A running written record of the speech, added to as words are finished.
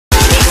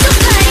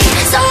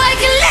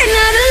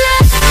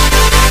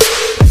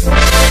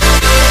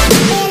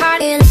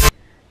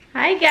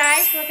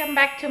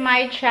welcome back to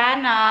my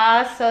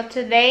channel. So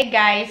today,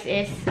 guys,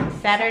 is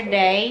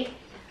Saturday,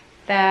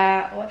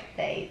 the what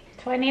day?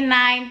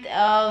 29th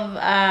of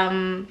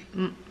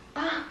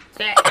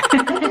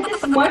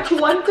It's March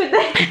 1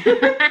 today.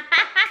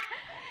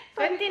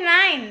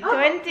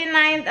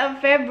 29th of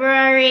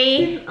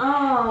February.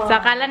 Oh. So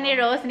akala ni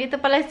Rose, dito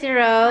pala si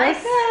Rose. Hi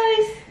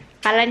guys.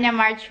 Akala niya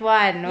March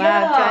 1. Wow,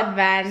 Yeah. too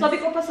advanced.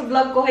 Sabi ko pa sa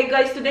vlog ko, hey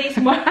guys, today is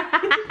March.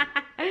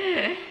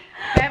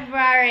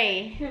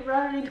 February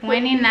 29.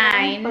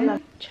 29.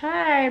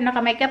 Charm.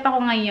 Naka-makeup ako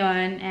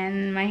ngayon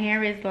and my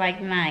hair is like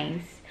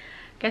nice.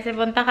 Kasi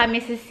punta kami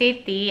sa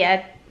city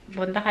at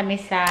punta kami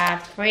sa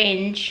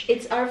Fringe.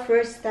 It's our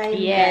first time,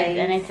 Yes,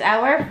 guys. and it's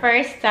our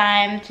first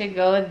time to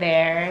go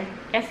there.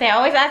 Kasi I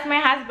always ask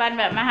my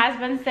husband, but my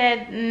husband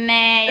said,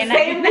 nah, you're not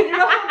Same with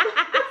Rob.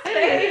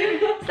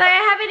 Same. So I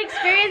haven't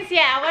experienced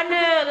yet. I want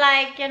to,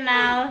 like, you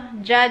know,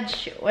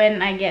 judge when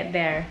I get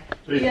there.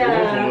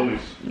 Yeah.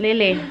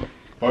 Lily.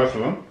 Both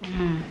of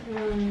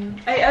them?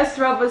 I asked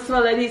Rob as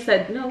well and he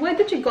said, no, why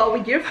don't you go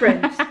with your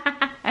friends?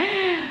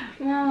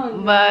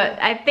 No. But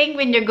I think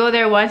when you go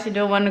there once, you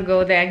don't want to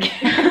go there again.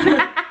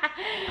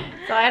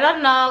 So I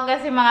don't know,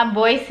 kasi mga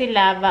boys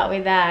sila, but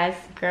with us,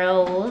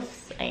 girls,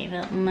 I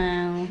don't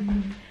know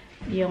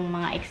yung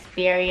mga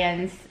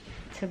experience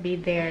to be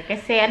there.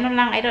 Kasi ano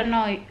lang, I don't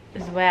know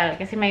as well.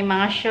 Kasi may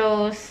mga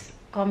shows,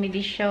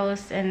 comedy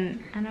shows, and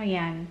ano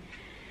yan.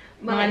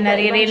 Mga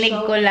naririnig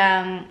ko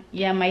lang,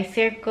 yeah, may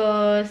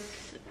circus,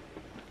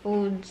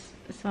 foods,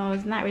 so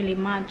it's not really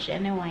much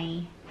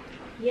anyway.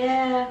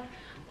 Yeah.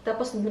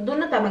 Tapos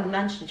doon na tayo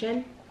mag-lunch,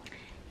 Jen?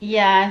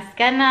 Yes,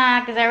 kana,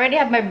 because I already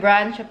have my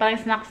brunch, so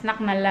parang snack-snack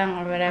na lang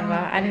or whatever.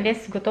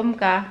 Unless gutom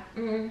ka.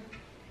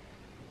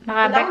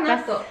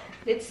 Naka-breakfast.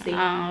 Let's see.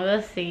 We'll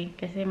see.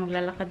 Kasi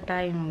maglalakad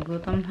tayo,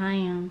 gutom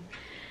tayo.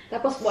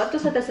 Tapos buwan to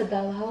sa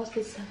dollhouse.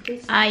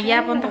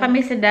 Yeah, punta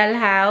kami sa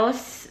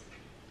dollhouse,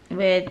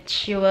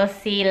 which you will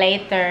see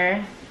later.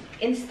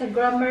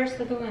 Instagrammers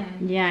na doon.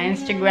 Yeah,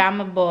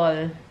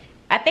 Instagrammable.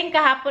 I think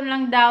kahapon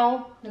lang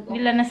daw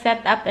nila na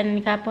set up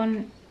and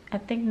kahapon I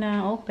think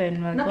na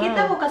open.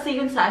 Nakita ko kasi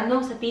yun sa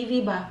sa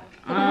TV ba?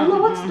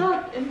 What's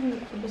that?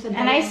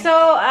 And I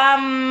saw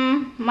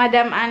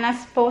Madam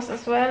Anna's post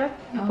as well.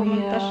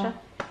 Pumunta siya.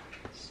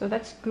 So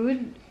that's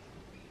good.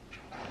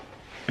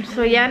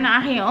 So yan ang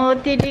aking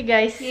OOTD,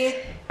 guys.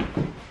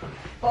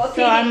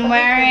 So I'm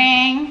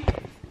wearing,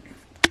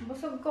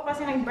 busog ko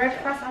kasi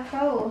nag-breakfast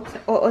ako.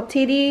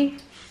 OOTD.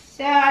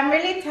 So I'm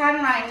really tan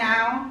right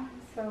now.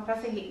 So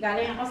kasi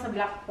galing ako sa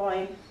Black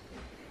Point.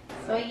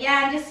 So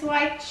yeah, just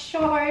white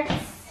shorts.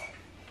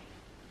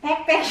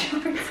 Backpack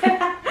shorts.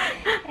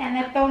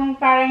 And itong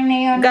parang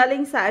neon.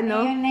 Galing sa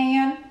ano?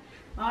 Neon.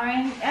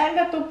 Orange.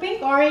 And ito pink,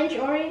 orange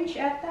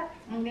ata.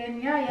 And then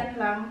yeah, yan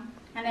lang.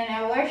 And then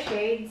I wear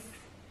shades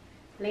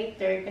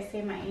later kasi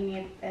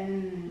mainit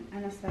and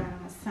ano sa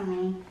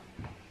masami.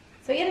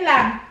 So yun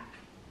lang.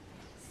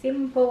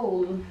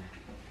 Simple.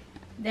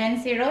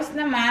 Then si Rose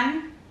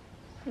naman.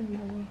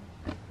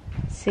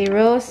 Si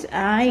Rose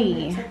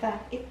ay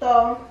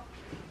Ito,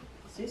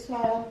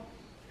 usual,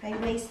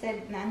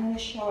 high-waisted na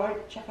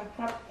short, tsaka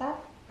crop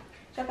top,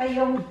 tsaka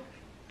yung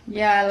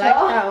yeah, I like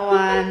that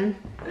one.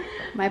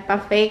 May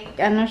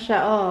pa-fake, ano siya,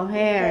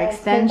 hair,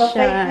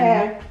 extension.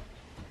 Hair.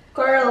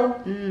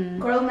 Curl.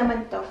 Curl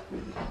naman to.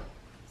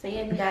 So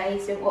yan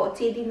guys, yung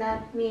OOTD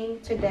namin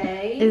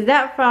today. Is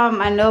that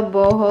from,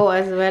 boho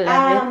as well,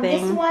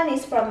 everything? This one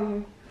is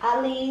from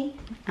Ali.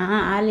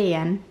 Ali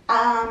yan.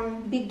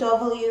 Big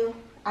W,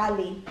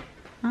 Ali.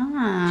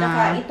 Ah,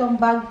 Tsaka itong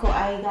bag ko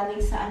ay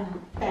galing sa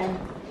pen.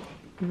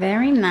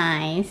 very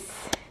nice.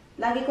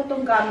 Lagi ko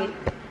tong gamit.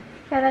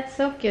 Yeah, that's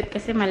so cute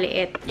kasi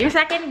maliit. Yung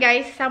sa akin,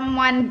 guys,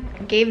 someone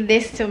gave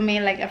this to me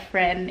like a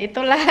friend.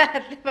 Ito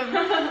lahat.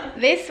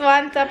 This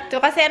one, top 2.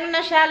 Kasi ano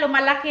na siya,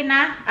 lumalaki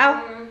na.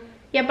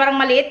 Yeah, parang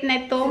maliit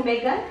na ito. Si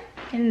Megan?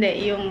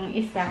 Hindi, yung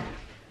isa.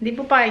 Hindi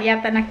po pa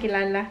yata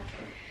nakilala.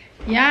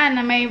 Yan,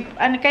 na may,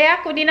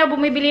 kaya ako di na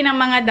bumibili ng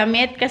mga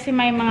damit kasi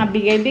may mga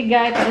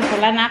bigay-bigay pero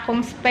wala na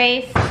akong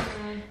space.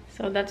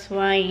 So that's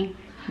why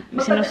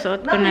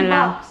sinusuot ko na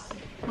lang.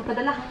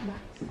 Magpadala ka ba?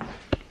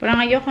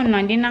 Parang ayoko na,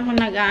 hindi na ako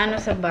nag-aano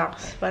sa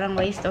box. Parang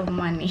waste of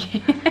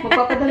money.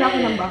 Magpapadala ko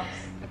ng box.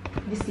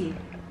 Receive.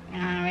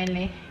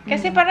 Really?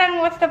 Kasi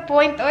parang what's the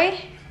point, oy?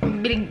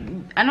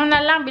 Ano na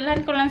lang,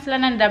 bilhan ko lang sila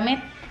ng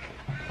damit.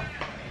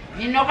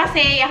 You know,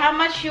 kasi how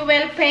much you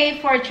will pay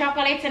for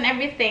chocolates and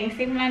everything.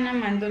 Same lang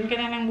naman. Doon ka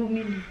na lang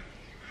bumili.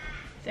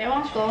 So,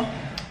 ewan ko.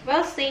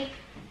 We'll see.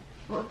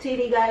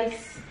 OOTD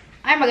guys.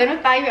 Ay, magano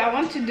tayo. I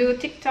want to do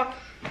TikTok.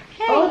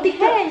 Hey,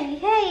 TikTok.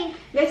 Hey.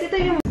 Guys, ito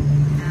yung...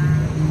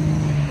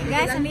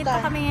 Guys, nandito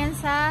kami ngayon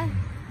sa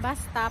bus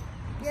stop.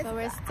 So,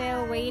 we're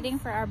still waiting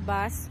for our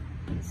bus.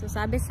 So,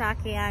 sabi sa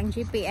akin ang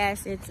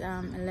GPS, it's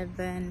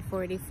 11:45.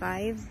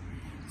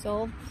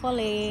 So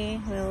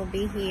hopefully we'll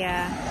be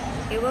here.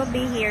 It will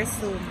be here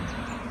soon.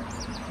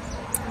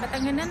 But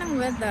ang ganda ng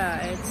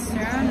weather. It's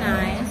so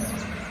nice.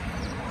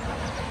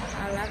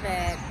 I love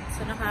it.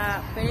 So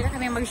pwede na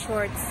kami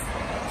mag-shorts.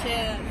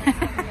 Chill.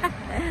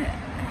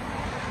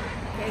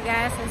 Okay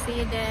guys, I'll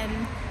see you then.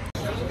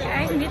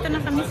 Guys, dito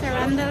na kami sa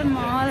Randall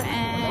Mall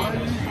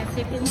and as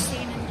you can see,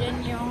 nandyan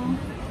yung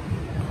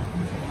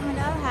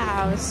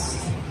dollhouse.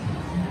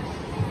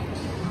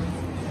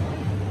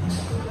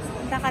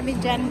 Punta kami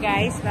dyan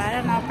guys, but I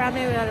don't know,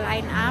 probably we'll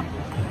line up.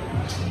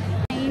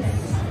 Nice.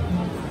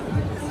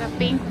 The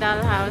pink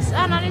dollhouse.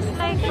 Oh no, it's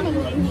like, I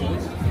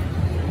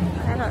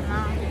don't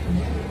know.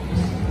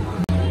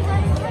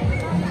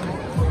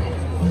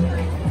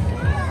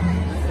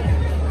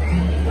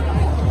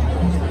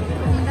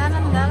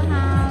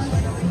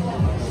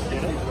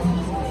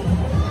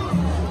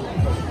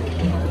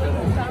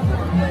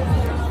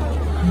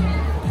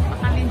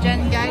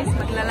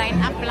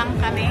 Magla-line up lang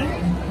kami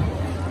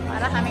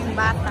para kaming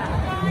bata.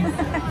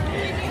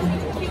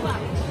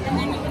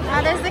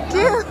 Ah, there's the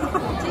queue.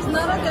 She's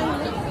not a good.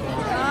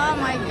 Oh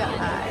my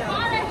god.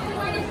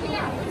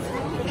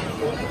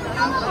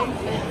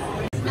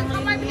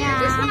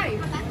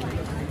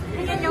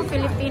 Ayan yung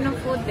Filipino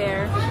food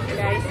there.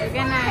 Guys, we're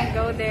gonna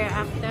go there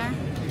after.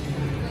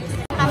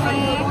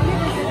 Kami.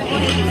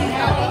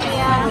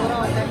 Yeah.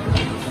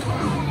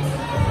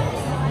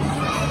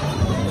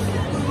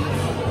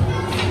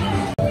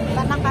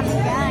 Kami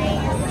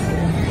guys.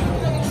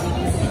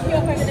 You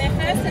go over there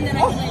first and then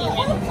I can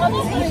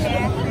let you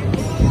in.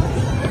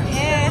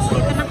 Yes,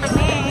 dito na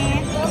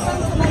kami.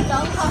 Welcome to my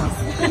dollhouse.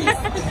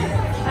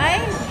 Ay,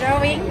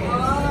 drawing.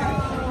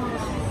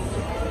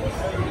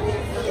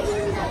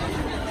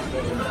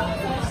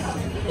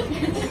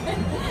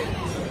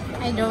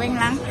 Ay, drawing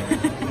lang.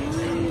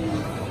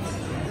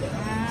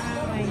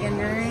 Ah, may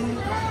ganun.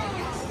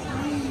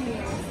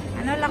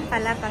 Ano lang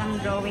pala,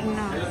 parang drawing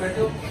no.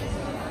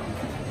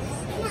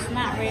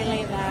 Not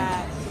really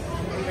that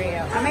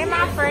real. May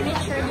mga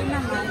furniture din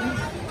naman.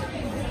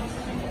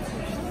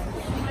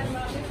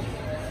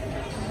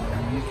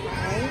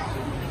 Okay.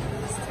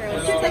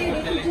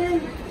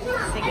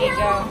 Sige,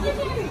 go.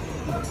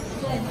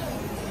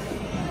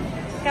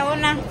 Ikaw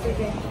na.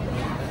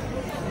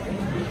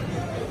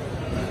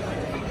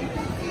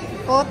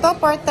 Photo,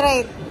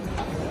 portrait.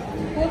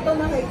 Photo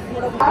na rin.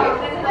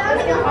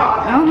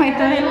 Oh, my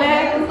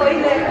toilet.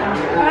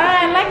 Ah,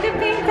 I like the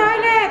pink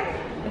toilet.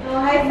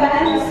 Hi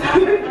fans!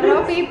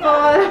 Hello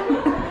people!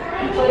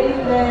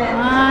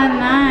 Ah,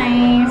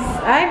 nice!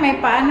 Ay, may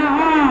paano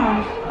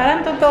oh.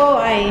 Parang totoo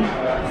ay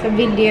sa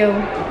video.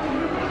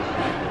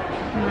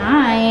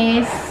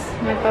 Nice!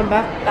 May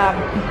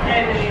pa-bathtub.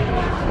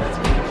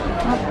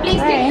 Oh, please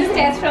take the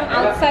stairs from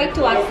outside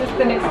to access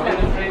the next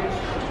level.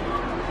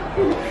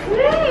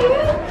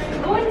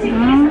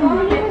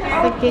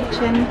 The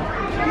kitchen.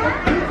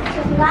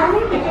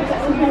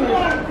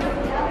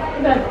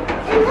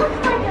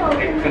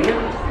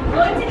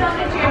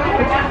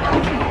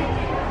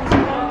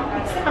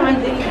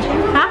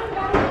 Ha?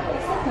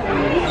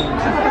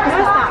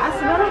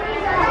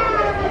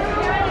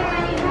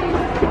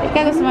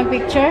 Ikaw gusto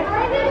mag-picture?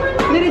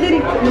 Diri.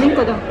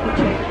 Lingkod daw.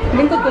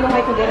 Lingkod ko lang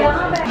ko diri.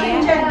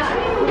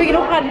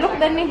 Look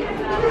dani.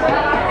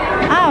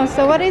 Oh,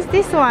 so what is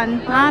this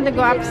one? Ah, to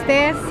go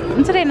upstairs.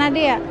 Sorry,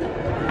 Nadia.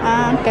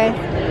 Ah, okay.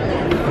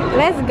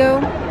 Let's go.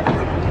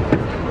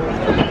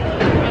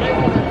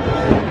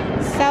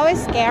 So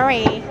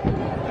scary.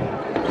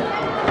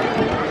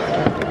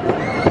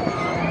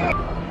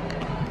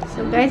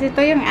 So guys, ito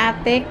yung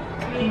attic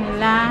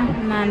nila.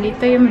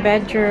 Nandito yung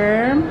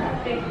bedroom.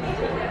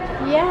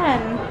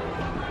 Yan.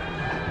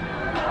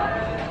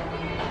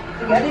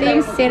 Ito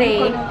yung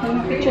city.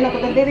 Picture na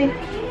ko diri.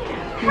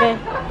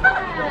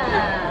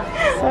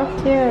 So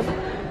cute.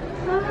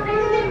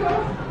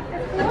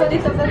 Ato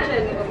dito sa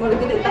dyan. Mula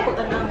dili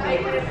takutan na.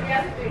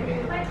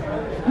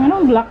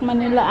 Anong block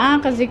man nila? Ah,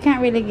 because you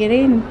can't really get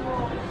in.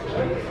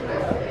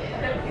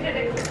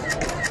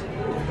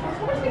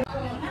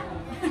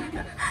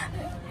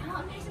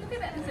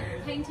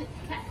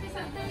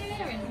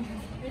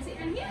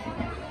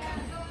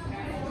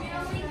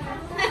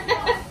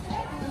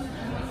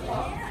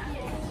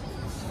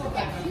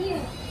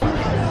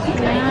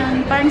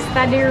 Yan, parang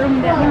study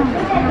room din.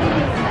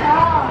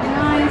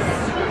 Nice.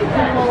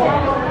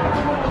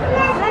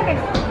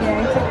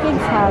 Yeah, it's a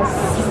kid's house.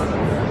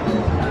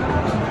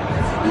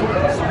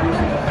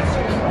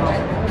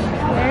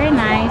 Very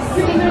nice.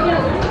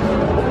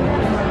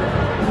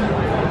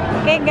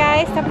 Okay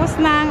guys, tapos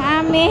na ang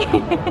aming.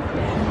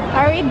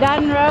 Are we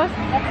done, Rose?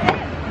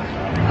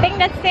 I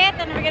think that's it,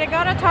 and we're gonna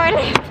go to the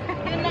toilet.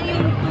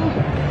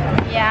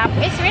 Yeah,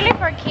 it's really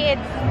for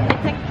kids.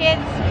 It's a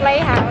kids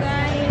playhouse.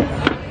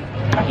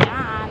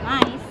 Yeah,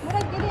 nice.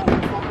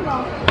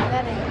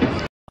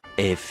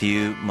 A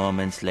few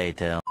moments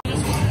later.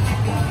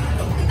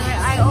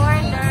 I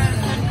ordered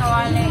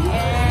kawali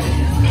and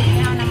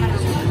ano naman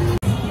ako.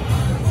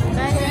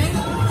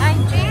 Ay,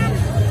 Jen.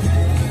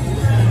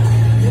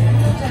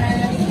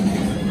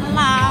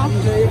 Hello.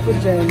 Enjoy your food,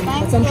 Jen.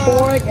 Thank Some you.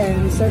 pork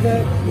and serve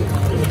it.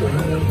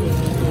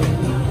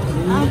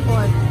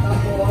 Pork.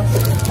 Tapos,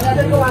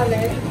 another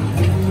kawali.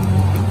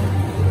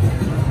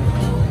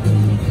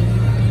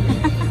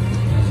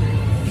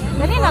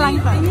 Dali na lang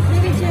ito.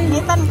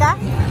 Initan ka?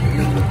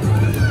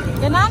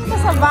 Ganaan ka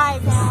sa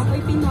vibes.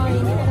 Ako'y Pinoy.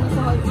 Hindi ka naman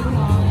sa whole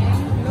Pinoy.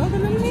 Hello,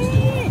 dali.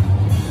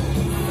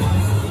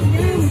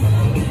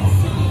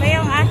 Ito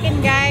yung akin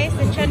guys.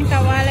 Lechon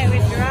kawali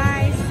with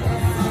rice.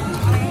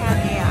 I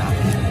have here.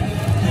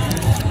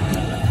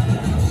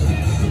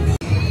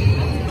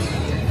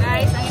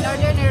 Guys, ang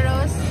in-order ni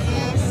Rose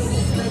is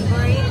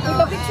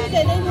burrito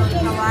and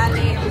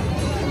kawali.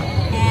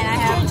 And I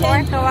have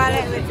pork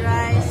kawali with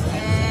rice.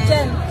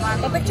 Jen,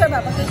 pa-picture ba?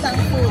 Pakita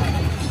ang food.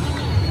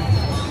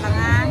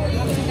 Pangan.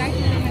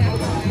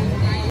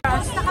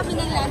 Basta kami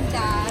ng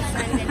landas.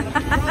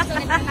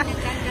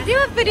 Di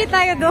ba pwede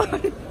tayo doon?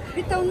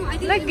 Bitaw nung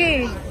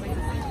Lagi.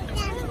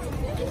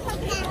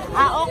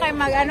 Okay.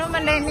 Mag-ano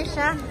man din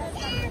siya.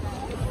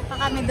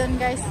 Pa kami doon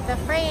guys. The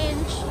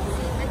Fringe.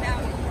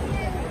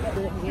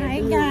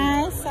 Hi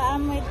guys.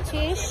 I'm with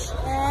Chish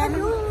and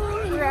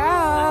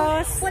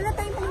Rose. Wala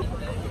tayong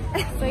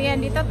So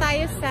yan, dito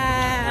tayo sa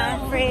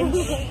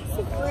Fringe.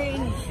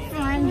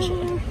 Fringe.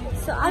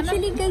 So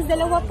actually guys,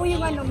 dalawa po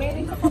yung ano,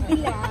 meron sa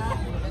kabila.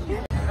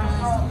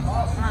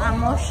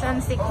 Motion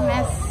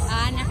sickness.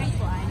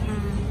 Nakikuan.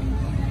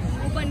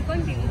 Uban ko,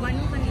 hindi uban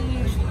ko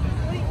kanina.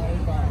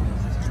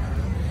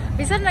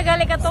 Bisan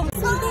nagali ka tong...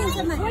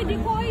 Uy, di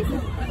ko ay.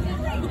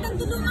 Itang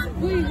tulungan.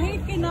 Uy,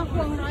 hate ka na ako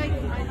ang right.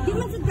 Di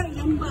man sa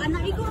dayan ba?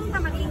 Ikaw ang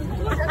tamaking.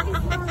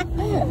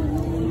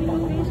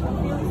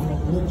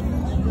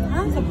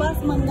 Sa bus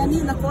man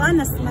ganin ako,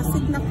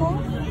 masig na ko.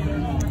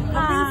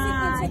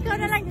 Ikaw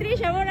na lang,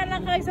 Trisha. Mo na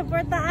lang kayo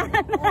supportaan.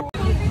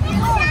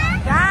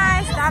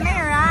 Guys, dami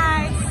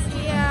rice.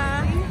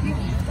 Yeah.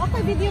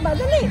 Okay, video ba?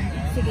 Dali.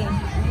 Sige.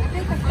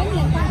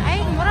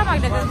 Ay, mura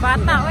magdagang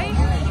bata, oy.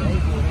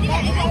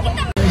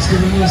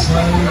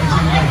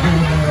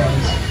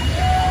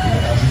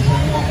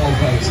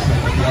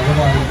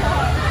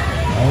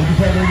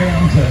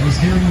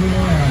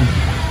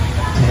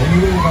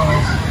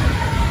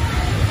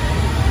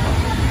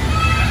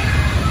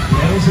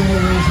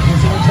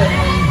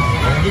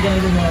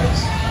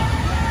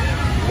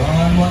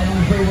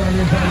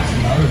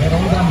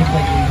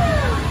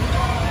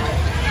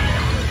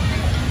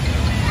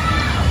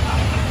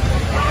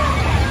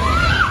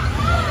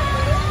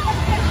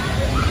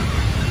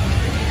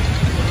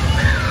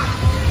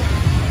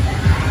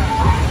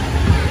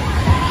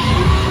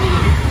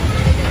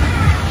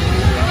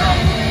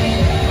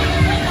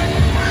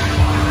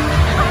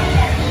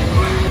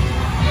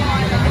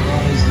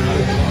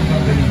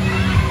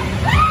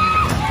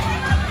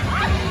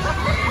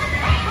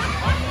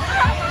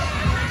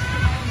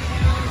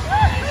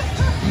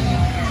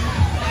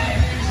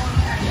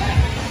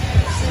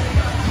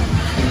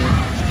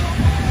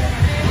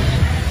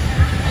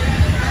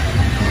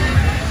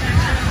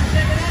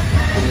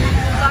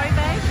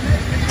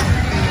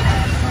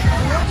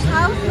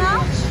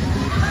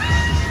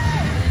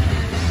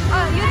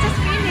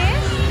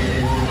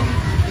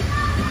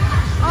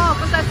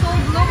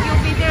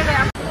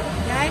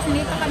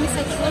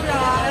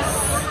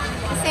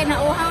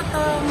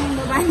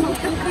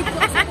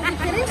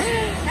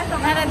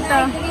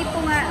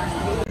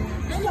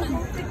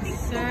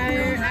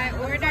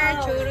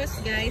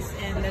 Guys,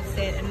 and that's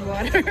it. And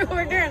water.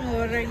 Order ang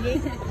water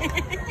game.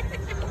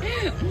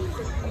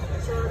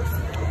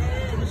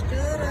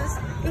 Churros.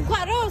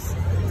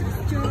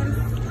 Churros.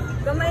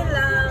 Gamay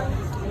lang.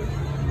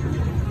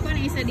 Kung ano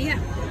isa diha?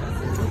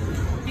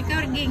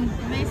 Ikaw, Ging.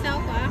 May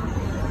isaw ka.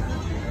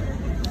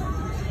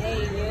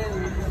 Hey, yeah.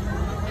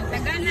 Ang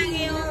taga ng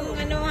yung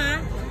ano ha?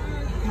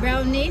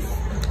 Brownies.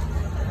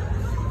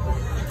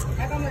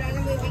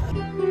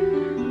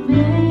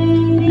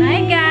 Hi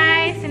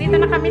guys! Nandito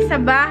na kami sa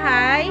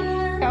bahay.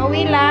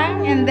 Kauwi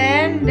lang. And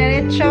then,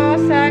 diretso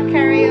sa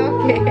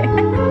karaoke.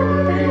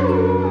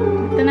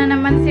 Ito na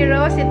naman si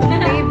Rose.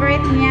 Itong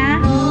favorite niya.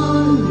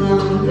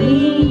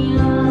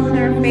 It's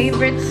her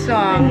favorite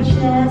song.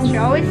 She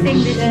always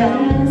sings this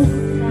song.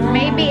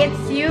 Maybe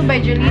It's You by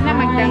Julina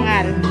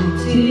Magdangal.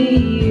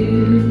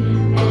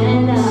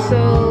 So,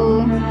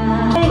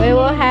 we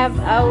will have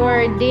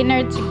our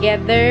dinner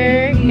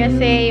together.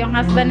 Kasi yung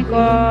husband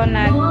ko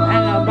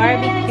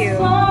barbecue.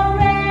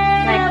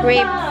 Like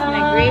grapes.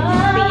 Nag-grapes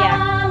siya.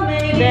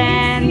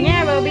 Then,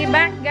 yeah, we'll be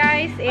back,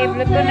 guys.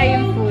 Luto na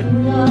yung food.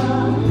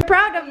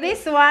 Proud of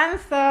this one,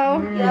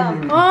 so...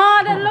 Oh,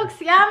 that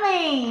looks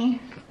yummy!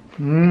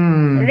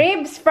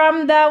 Ribs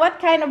from the... What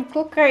kind of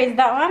cooker is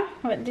that one?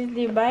 What did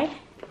you buy?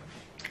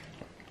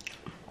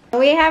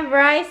 We have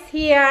rice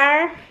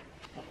here.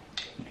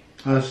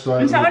 That's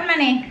like... Saan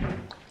man eh?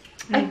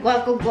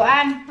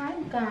 Nagkukuan.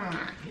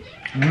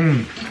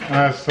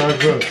 That's so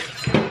good.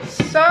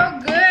 So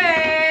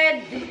good!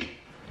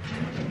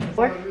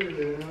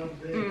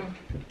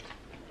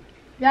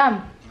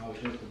 Yum.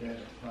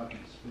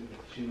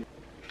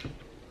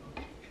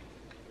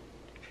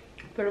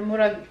 Pero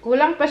murag,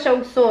 kulang pa siya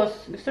og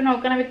sauce. Gusto na,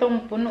 huwag ka na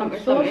itong puno og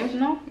sauce,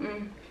 no?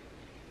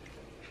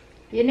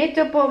 You need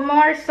to put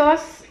more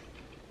sauce,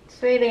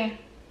 sweetie.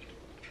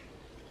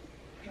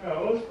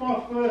 Yeah, well, it's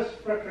my first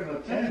frickin'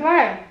 That's attempt.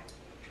 why.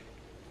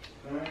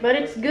 But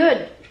it's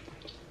good.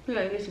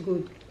 Yeah, it's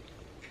good.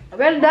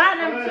 Well done.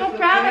 I'm so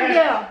proud of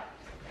you.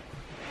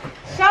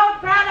 So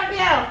proud of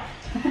you.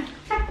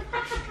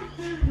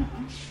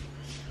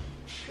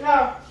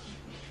 So.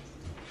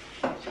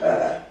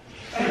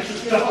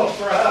 So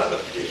proud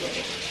of you.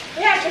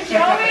 Yeah, because you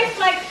always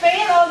like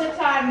fail all the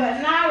time,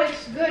 but now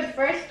it's good.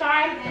 First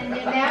time and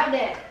you nailed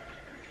it.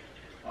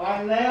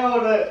 I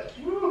nailed it.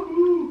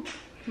 Woohoo.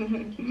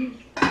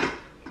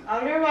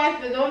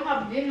 Otherwise, we don't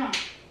have dinner.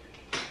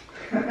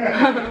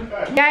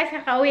 Guys,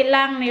 kakauwi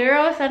lang ni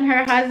Rose and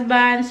her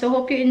husband. So,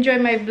 hope you enjoy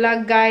my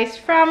vlog, guys,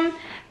 from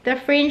the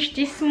Fringe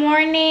this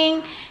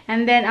morning.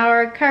 And then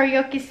our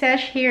karaoke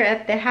sesh here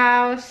at the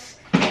house.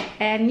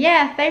 And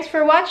yeah, thanks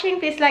for watching.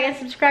 Please like and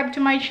subscribe to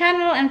my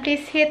channel. And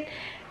please hit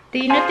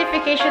the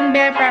notification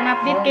bell para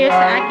ma-update kayo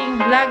sa aking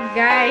vlog,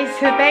 guys.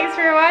 So, thanks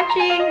for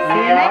watching.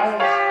 See you next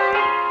time.